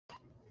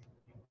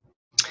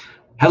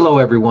Hello,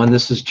 everyone.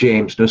 This is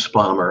James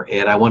Nussbaumer,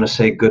 and I want to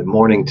say good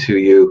morning to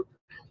you.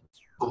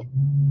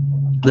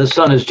 The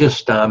sun is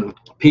just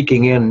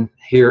peeking in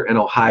here in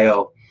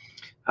Ohio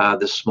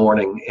this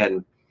morning,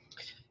 and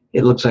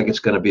it looks like it's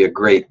going to be a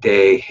great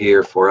day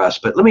here for us.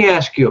 But let me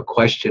ask you a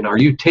question. Are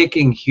you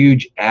taking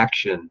huge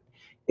action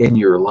in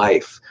your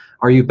life?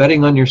 Are you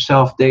betting on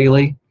yourself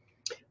daily?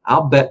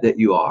 I'll bet that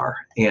you are,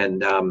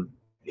 and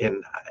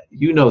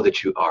you know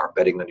that you are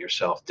betting on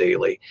yourself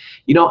daily.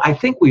 You know, I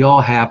think we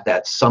all have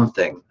that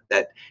something,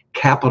 that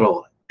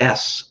capital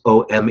SOMETH,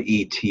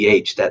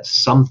 that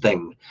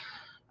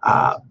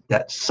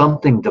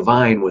something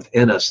divine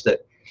within us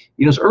that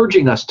is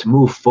urging us to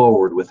move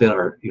forward within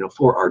our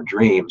for our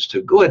dreams,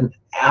 to go ahead and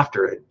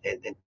after it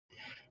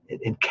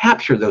and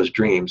capture those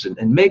dreams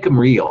and make them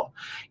real.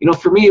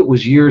 For me, it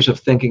was years of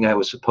thinking I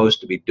was supposed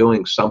to be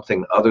doing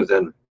something other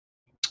than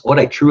what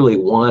I truly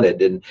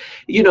wanted, and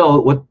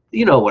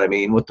what I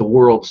mean, what the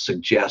world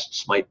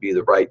suggests might be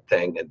the right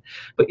thing.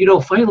 But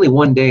finally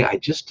one day I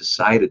just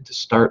decided to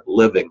start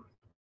living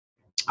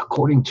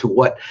according to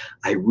what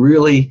I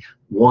really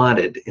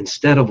wanted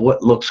instead of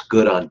what looks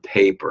good on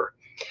paper.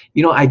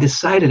 I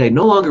decided I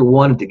no longer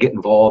wanted to get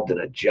involved in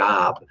a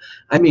job.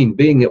 I mean,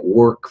 being at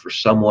work for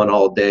someone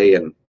all day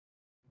and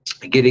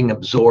getting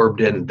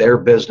absorbed in their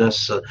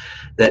business, and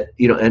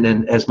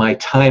then as my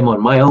time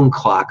on my own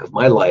clock of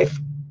my life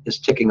is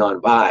ticking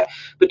on by.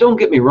 But don't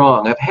get me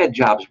wrong, I've had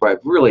jobs where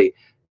I've really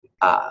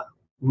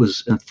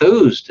was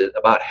enthused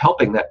about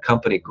helping that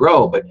company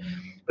grow, but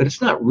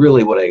it's not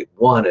really what I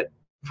wanted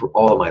for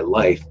all of my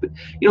life. But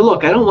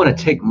look, I don't want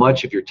to take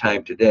much of your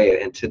time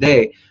today, and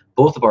today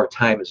both of our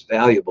time is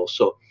valuable.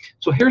 So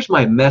here's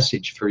my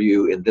message for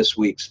you in this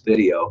week's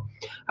video.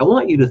 I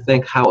want you to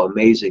think how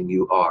amazing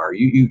you are.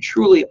 You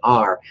truly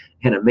are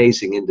an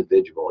amazing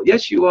individual.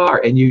 Yes, you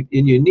are, and you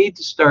need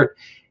to start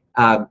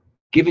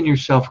giving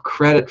yourself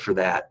credit for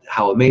that,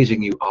 how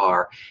amazing you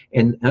are,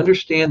 and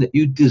understand that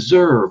you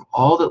deserve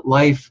all that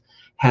life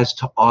has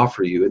to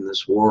offer you in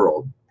this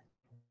world.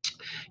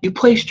 You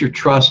placed your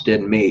trust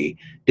in me,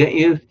 didn't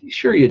you?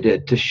 Sure you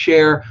did, to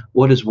share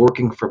what is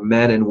working for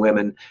men and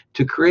women,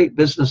 to create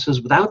businesses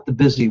without the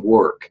busy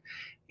work.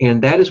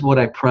 And that is what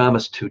I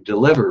promised to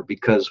deliver,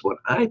 because when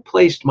I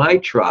placed my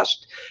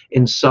trust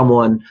in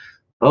someone,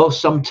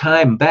 some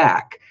time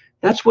back,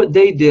 that's what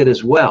they did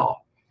as well.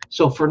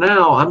 So for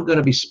now, I'm going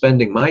to be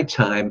spending my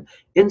time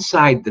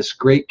inside this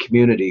great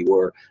community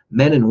where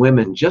men and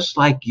women just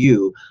like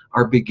you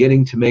are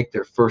beginning to make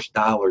their first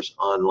dollars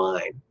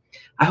online.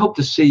 I hope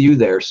to see you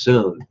there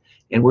soon,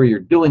 and where you're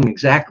doing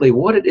exactly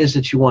what it is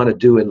that you want to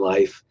do in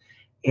life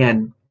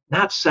and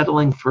not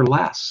settling for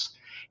less.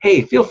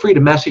 Hey, feel free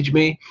to message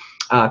me.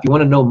 If you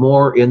want to know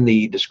more, in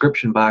the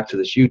description box of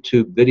this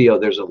YouTube video,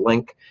 there's a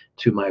link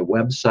to my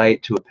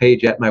website, to a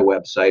page at my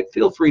website.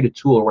 Feel free to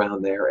tool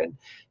around there and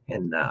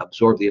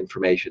absorb the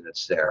information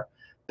that's there.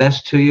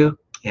 Best to you,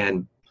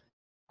 and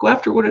go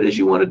after what it is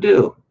you want to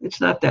do. It's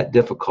not that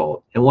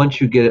difficult. And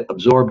once you get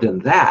absorbed in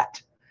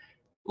that,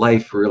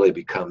 life really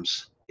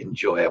becomes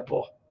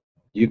enjoyable.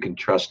 You can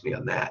trust me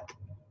on that.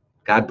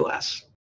 God bless.